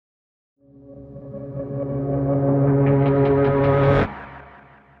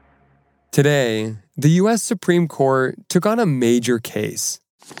Today, the U.S. Supreme Court took on a major case.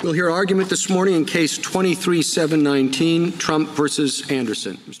 We'll hear argument this morning in Case 23-719, Trump versus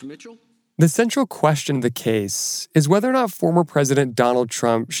Anderson. Mr. Mitchell? The central question of the case is whether or not former President Donald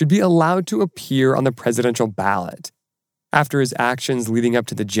Trump should be allowed to appear on the presidential ballot after his actions leading up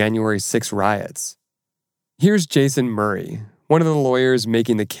to the January 6 riots. Here's Jason Murray, one of the lawyers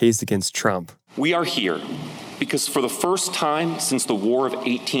making the case against Trump. We are here because for the first time since the War of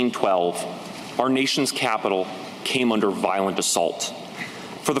 1812, our nation's capital came under violent assault.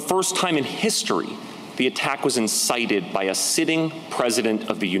 For the first time in history, the attack was incited by a sitting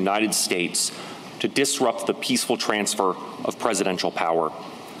president of the United States to disrupt the peaceful transfer of presidential power.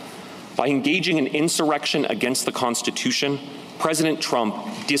 By engaging in insurrection against the Constitution, President Trump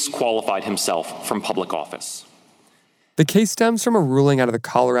disqualified himself from public office. The case stems from a ruling out of the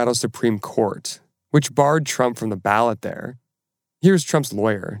Colorado Supreme Court, which barred Trump from the ballot there. Here's Trump's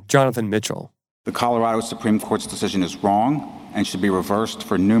lawyer, Jonathan Mitchell. The Colorado Supreme Court's decision is wrong and should be reversed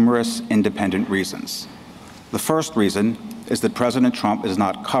for numerous independent reasons. The first reason is that President Trump is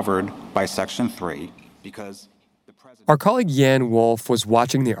not covered by Section 3 because the president... Our colleague Yan Wolf was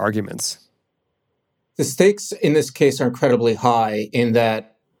watching the arguments. The stakes in this case are incredibly high in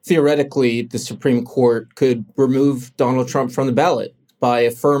that theoretically the Supreme Court could remove Donald Trump from the ballot by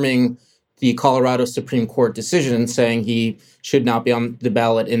affirming the Colorado Supreme Court decision saying he should not be on the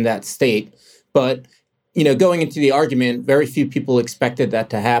ballot in that state. But, going into the argument, very few people expected that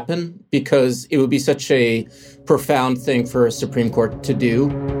to happen because it would be such a profound thing for a Supreme Court to do.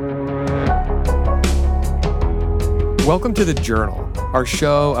 Welcome to The Journal, our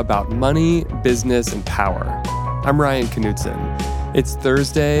show about money, business, and power. I'm Ryan Knutson. It's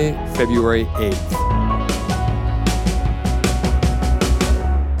Thursday, February 8th.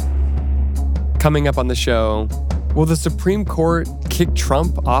 Coming up on the show, will the Supreme Court kick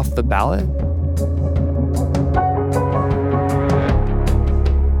Trump off the ballot?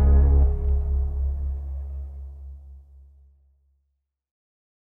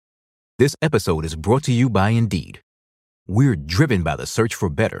 This episode is brought to you by Indeed. We're driven by the search for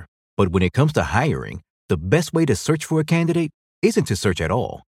better, but when it comes to hiring, the best way to search for a candidate isn't to search at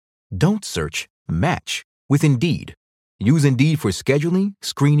all. Don't search, match with Indeed. Use Indeed for scheduling,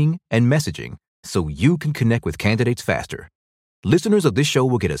 screening, and messaging so you can connect with candidates faster. Listeners of this show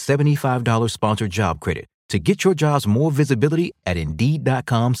will get a $75 sponsored job credit to get your jobs more visibility at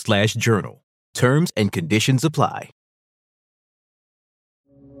Indeed.com/journal. Terms and conditions apply.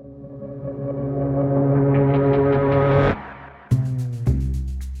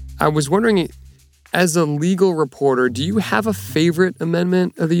 I was wondering, as a legal reporter, do you have a favorite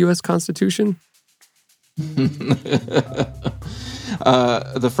amendment of the U.S. Constitution?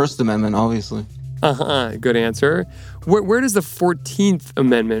 The First Amendment, obviously. Good answer. Where does the 14th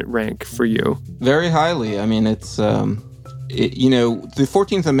Amendment rank for you? Very highly. I mean, it's, the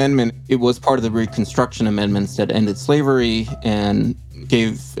 14th Amendment, it was part of the Reconstruction Amendments that ended slavery and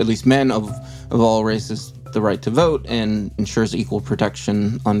gave at least men of all races the right to vote and ensures equal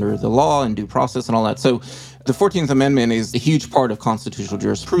protection under the law and due process and all that. So the 14th Amendment is a huge part of constitutional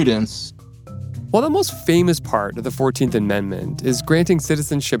jurisprudence. Well, the most famous part of the 14th Amendment is granting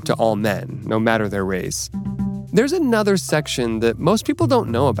citizenship to all men, no matter their race. There's another section that most people don't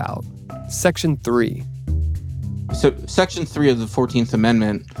know about, Section 3. So Section 3 of the 14th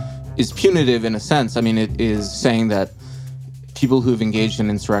Amendment is punitive in a sense. I mean, it is saying that people who've engaged in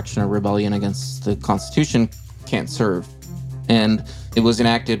insurrection or rebellion against the Constitution can't serve. And it was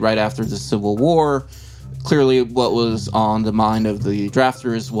enacted right after the Civil War. Clearly, what was on the mind of the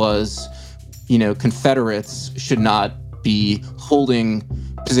drafters was, Confederates should not be holding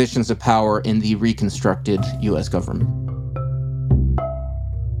positions of power in the reconstructed U.S. government.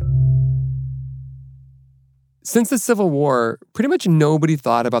 Since the Civil War, pretty much nobody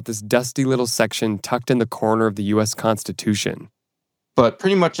thought about this dusty little section tucked in the corner of the U.S. Constitution. But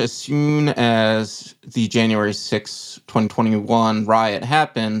pretty much as soon as the January 6, 2021 riot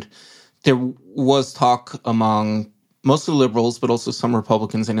happened, there was talk among mostly liberals, but also some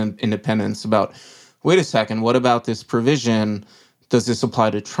Republicans and independents about, wait a second, what about this provision? Does this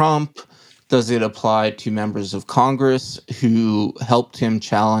apply to Trump? Does it apply to members of Congress who helped him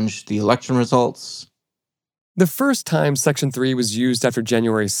challenge the election results? The first time Section 3 was used after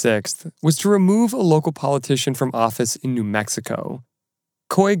January 6th was to remove a local politician from office in New Mexico.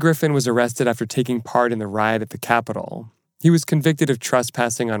 Coy Griffin was arrested after taking part in the riot at the Capitol. He was convicted of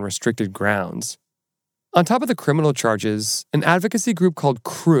trespassing on restricted grounds. On top of the criminal charges, an advocacy group called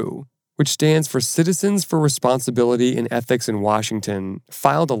CREW, which stands for Citizens for Responsibility and Ethics in Washington,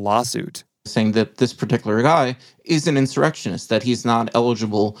 filed a lawsuit. saying that this particular guy is an insurrectionist, that he's not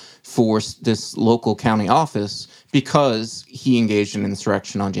eligible for this local county office because he engaged in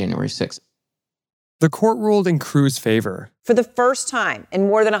insurrection on January 6th. The court ruled in Cruz's favor. For the first time in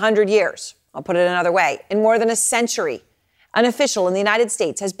more than 100 years, I'll put it another way, in more than a century, an official in the United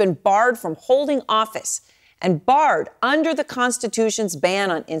States has been barred from holding office and barred under the Constitution's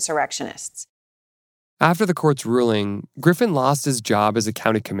ban on insurrectionists. After the court's ruling, Griffin lost his job as a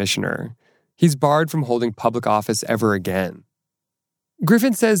county commissioner. He's barred from holding public office ever again.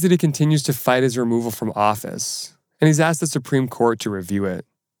 Griffin says that he continues to fight his removal from office, and he's asked the Supreme Court to review it.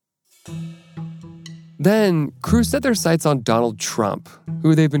 Then, Cruz set their sights on Donald Trump,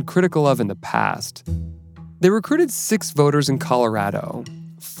 who they've been critical of in the past. They recruited 6 voters in Colorado,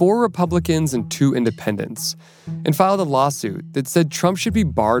 4 Republicans and 2 independents, and filed a lawsuit that said Trump should be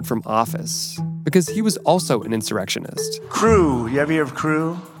barred from office because he was also an insurrectionist. Crew, you ever hear of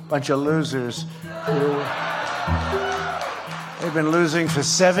Crew? Bunch of losers. Crew. They've been losing for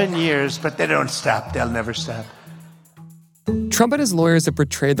 7 years, but they don't stop. They'll never stop. Trump and his lawyers have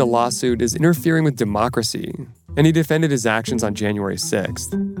portrayed the lawsuit as interfering with democracy, and he defended his actions on January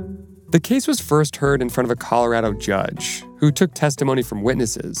 6th. The case was first heard in front of a Colorado judge who took testimony from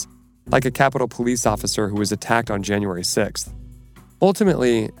witnesses, like a Capitol police officer who was attacked on January 6th.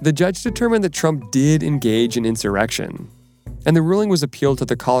 Ultimately, the judge determined that Trump did engage in insurrection, and the ruling was appealed to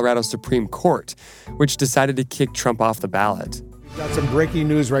the Colorado Supreme Court, which decided to kick Trump off the ballot. We've got some breaking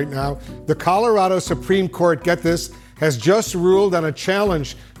news right now. The Colorado Supreme Court, get this, has just ruled on a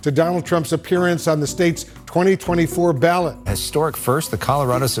challenge to Donald Trump's appearance on the state's 2024 ballot. Historic first, the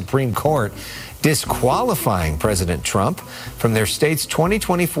Colorado Supreme Court disqualifying President Trump from their state's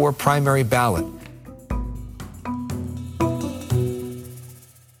 2024 primary ballot.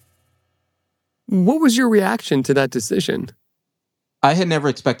 What was your reaction to that decision? I had never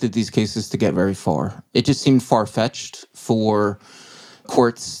expected these cases to get very far. It just seemed far-fetched for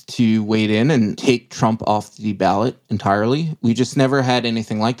courts to wade in and take Trump off the ballot entirely. We just never had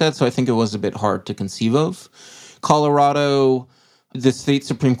anything like that, so I think it was a bit hard to conceive of. Colorado, the state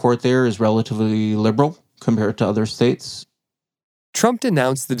Supreme Court there is relatively liberal compared to other states. Trump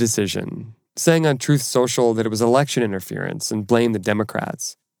denounced the decision, saying on Truth Social that it was election interference and blamed the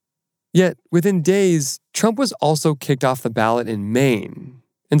Democrats. Yet, within days, Trump was also kicked off the ballot in Maine,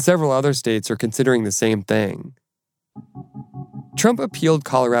 and several other states are considering the same thing. Trump appealed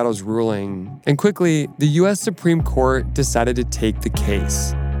Colorado's ruling, and quickly, the U.S. Supreme Court decided to take the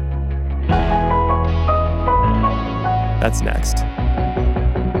case. That's next.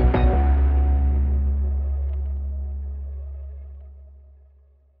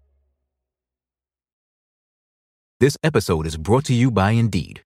 This episode is brought to you by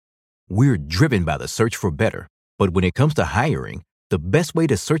Indeed. We're driven by the search for better, but when it comes to hiring, the best way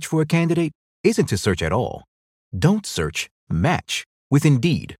to search for a candidate isn't to search at all. Don't search, match with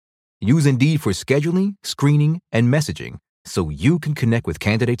Indeed. Use Indeed for scheduling, screening, and messaging so you can connect with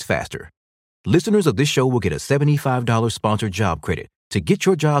candidates faster. Listeners of this show will get a $75 sponsored job credit to get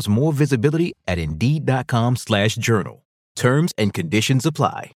your jobs more visibility at Indeed.com/journal. Terms and conditions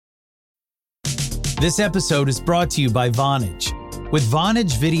apply. This episode is brought to you by Vonage. With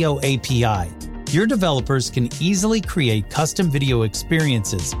Vonage Video API, your developers can easily create custom video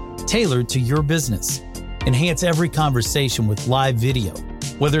experiences tailored to your business. Enhance every conversation with live video,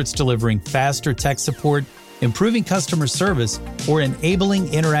 whether it's delivering faster tech support, improving customer service, or enabling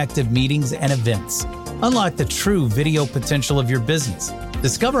interactive meetings and events. Unlock the true video potential of your business.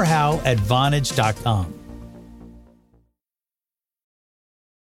 Discover how at Vonage.com.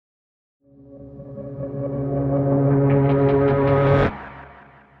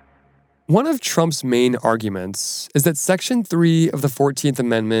 One of Trump's main arguments is that Section 3 of the 14th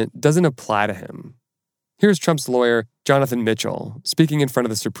Amendment doesn't apply to him. Here's Trump's lawyer, Jonathan Mitchell, speaking in front of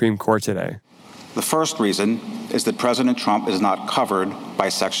the Supreme Court today. The first reason is that President Trump is not covered by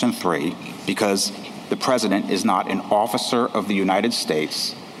Section 3 because the president is not an officer of the United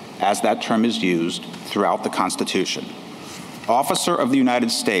States, as that term is used throughout the Constitution. Officer of the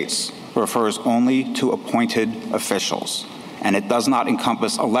United States refers only to appointed officials, and it does not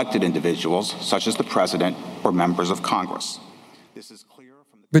encompass elected individuals, such as the president or members of Congress. This is clear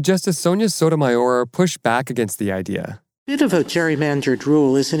from the... But Justice Sonia Sotomayor pushed back against the idea. Bit of a gerrymandered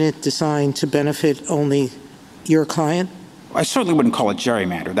rule, isn't it, designed to benefit only your client? I certainly wouldn't call it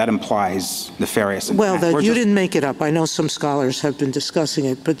gerrymander. That implies nefarious intent. Well, you didn't make it up. I know some scholars have been discussing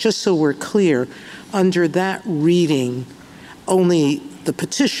it, but just so we're clear, under that reading, only the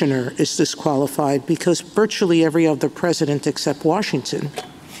petitioner is disqualified because virtually every other president except Washington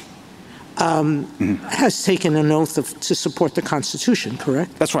has taken an oath to support the Constitution,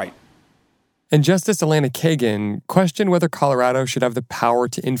 correct? That's right. And Justice Elena Kagan questioned whether Colorado should have the power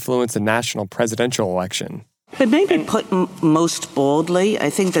to influence a national presidential election. But maybe put most boldly, I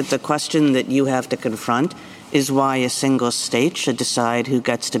think that the question that you have to confront is why a single state should decide who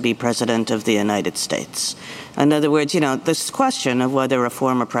gets to be president of the United States. In other words, this question of whether a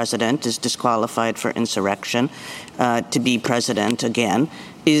former president is disqualified for insurrection to be president again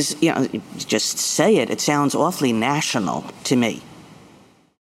is, just say it. It sounds awfully national to me.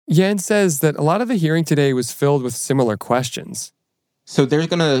 Yan says that a lot of the hearing today was filled with similar questions. So they're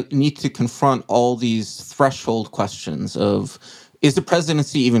going to need to confront all these threshold questions of, is the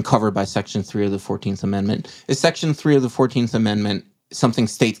presidency even covered by Section 3 of the 14th Amendment? Is Section 3 of the 14th Amendment something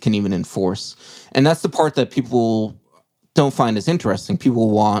states can even enforce? And that's the part that people don't find as interesting. People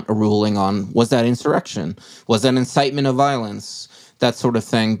want a ruling on, was that insurrection? Was that incitement of violence? That sort of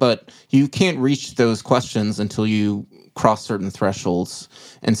thing. But you can't reach those questions until you cross certain thresholds.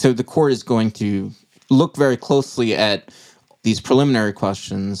 And so the court is going to look very closely at these preliminary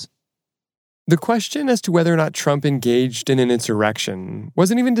questions. The question as to whether or not Trump engaged in an insurrection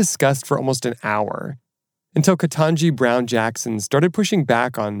wasn't even discussed for almost an hour, until Ketanji Brown Jackson started pushing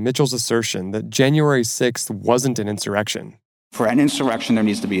back on Mitchell's assertion that January 6th wasn't an insurrection. For an insurrection, there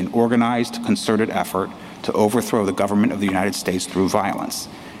needs to be an organized, concerted effort to overthrow the government of the United States through violence.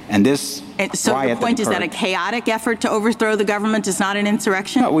 And this so riot the point that is that a chaotic effort to overthrow the government is not an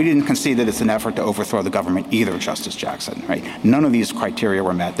insurrection? No, we didn't concede that it's an effort to overthrow the government either, Justice Jackson. Right? None of these criteria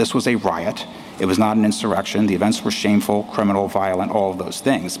were met. This was a riot. It was not an insurrection. The events were shameful, criminal, violent, all of those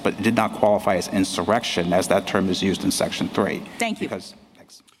things, but it did not qualify as insurrection, as that term is used in Section 3. Thank you.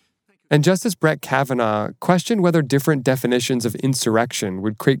 And Justice Brett Kavanaugh questioned whether different definitions of insurrection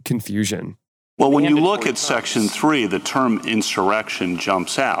would create confusion. Well, when you look at Section 3, the term insurrection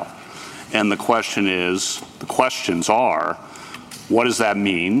jumps out. And the questions are, what does that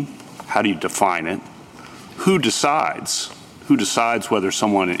mean? How do you define it? Who decides? Who decides whether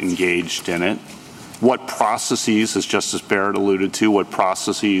someone engaged in it? What processes, as Justice Barrett alluded to, what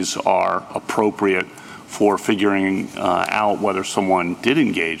processes are appropriate for figuring out whether someone did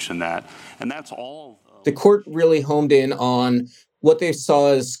engage in that? And that's all. The court really homed in on what they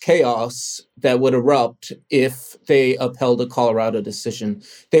saw as chaos that would erupt if they upheld a Colorado decision.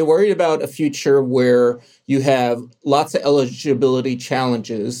 They worried about a future where you have lots of eligibility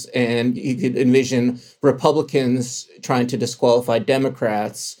challenges, and you could envision Republicans trying to disqualify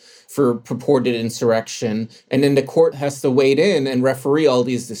Democrats for purported insurrection. And then the court has to wade in and referee all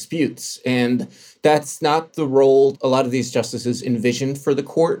these disputes. And that's not the role a lot of these justices envisioned for the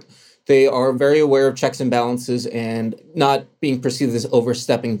court. They are very aware of checks and balances and not being perceived as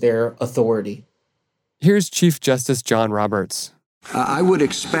overstepping their authority. Here's Chief Justice John Roberts. I would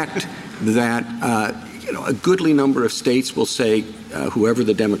expect that a goodly number of states will say whoever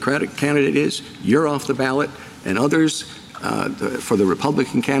the Democratic candidate is, you're off the ballot, and others for the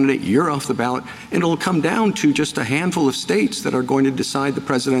Republican candidate, you're off the ballot. And it'll come down to just a handful of states that are going to decide the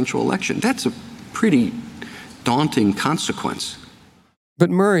presidential election. That's a pretty daunting consequence. But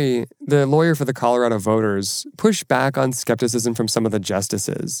Murray, the lawyer for the Colorado voters, pushed back on skepticism from some of the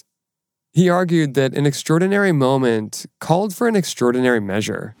justices. He argued that an extraordinary moment called for an extraordinary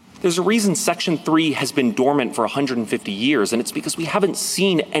measure. There's a reason Section 3 has been dormant for 150 years, and it's because we haven't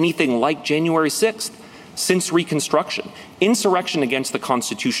seen anything like January 6th since Reconstruction. Insurrection against the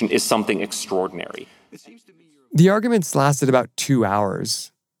Constitution is something extraordinary. The arguments lasted about 2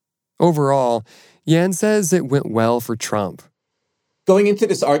 hours. Overall, Yan says it went well for Trump. Going into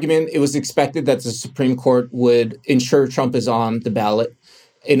this argument, it was expected that the Supreme Court would ensure Trump is on the ballot.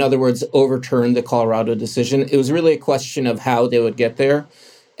 In other words, overturn the Colorado decision. It was really a question of how they would get there.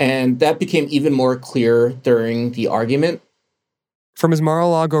 And that became even more clear during the argument. From his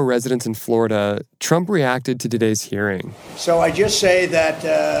Mar-a-Lago residence in Florida, Trump reacted to today's hearing. So I just say that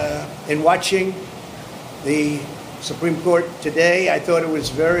in watching the Supreme Court today, I thought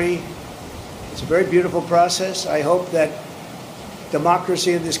it's a very beautiful process. I hope that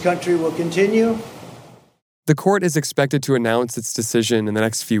democracy in this country will continue. The court is expected to announce its decision in the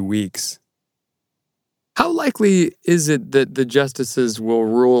next few weeks. How likely is it that the justices will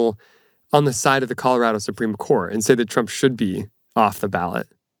rule on the side of the Colorado Supreme Court and say that Trump should be off the ballot?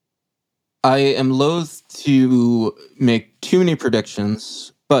 I am loath to make too many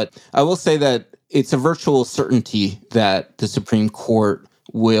predictions, but I will say that it's a virtual certainty that the Supreme Court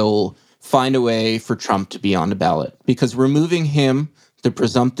will find a way for Trump to be on the ballot, because removing him, the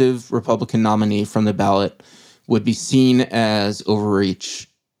presumptive Republican nominee, from the ballot would be seen as overreach.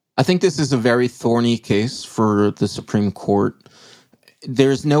 I think this is a very thorny case for the Supreme Court.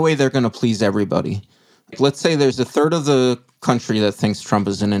 There's no way they're going to please everybody. Let's say there's a third of the country that thinks Trump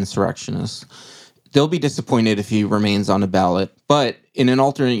is an insurrectionist. They'll be disappointed if he remains on the ballot. But in an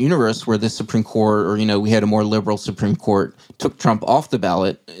alternate universe where the Supreme Court, or, we had a more liberal Supreme Court, took Trump off the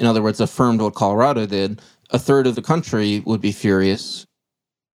ballot, in other words, affirmed what Colorado did, a third of the country would be furious.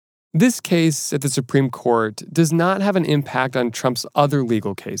 This case at the Supreme Court does not have an impact on Trump's other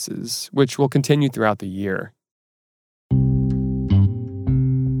legal cases, which will continue throughout the year.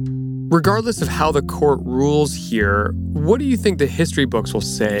 Regardless of how the court rules here, what do you think the history books will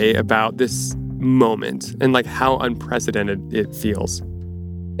say about this moment and how unprecedented it feels?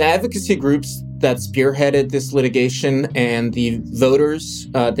 The advocacy groups that spearheaded this litigation and the voters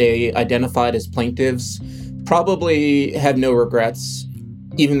they identified as plaintiffs probably have no regrets,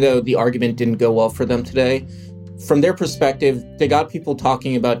 even though the argument didn't go well for them today. From their perspective, they got people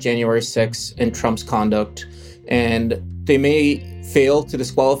talking about January 6th and Trump's conduct, and they may fail to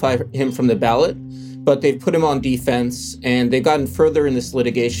disqualify him from the ballot, but they've put him on defense, and they've gotten further in this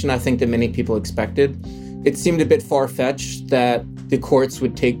litigation, I think, than many people expected. It seemed a bit far-fetched that the courts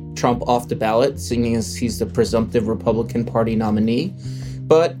would take Trump off the ballot, seeing as he's the presumptive Republican Party nominee.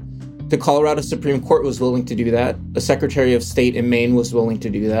 But the Colorado Supreme Court was willing to do that. The Secretary of State in Maine was willing to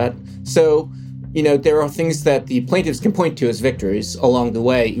do that. So, there are things that the plaintiffs can point to as victories along the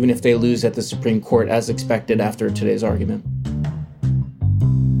way, even if they lose at the Supreme Court, as expected after today's argument.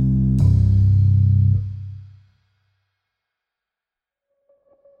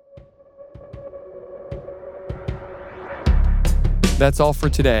 That's all for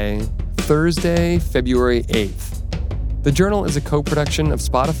today, Thursday, February 8th. The Journal is a co-production of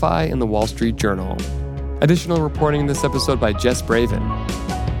Spotify and The Wall Street Journal. Additional reporting in this episode by Jess Braven.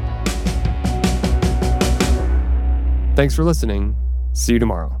 Thanks for listening. See you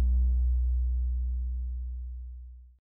tomorrow.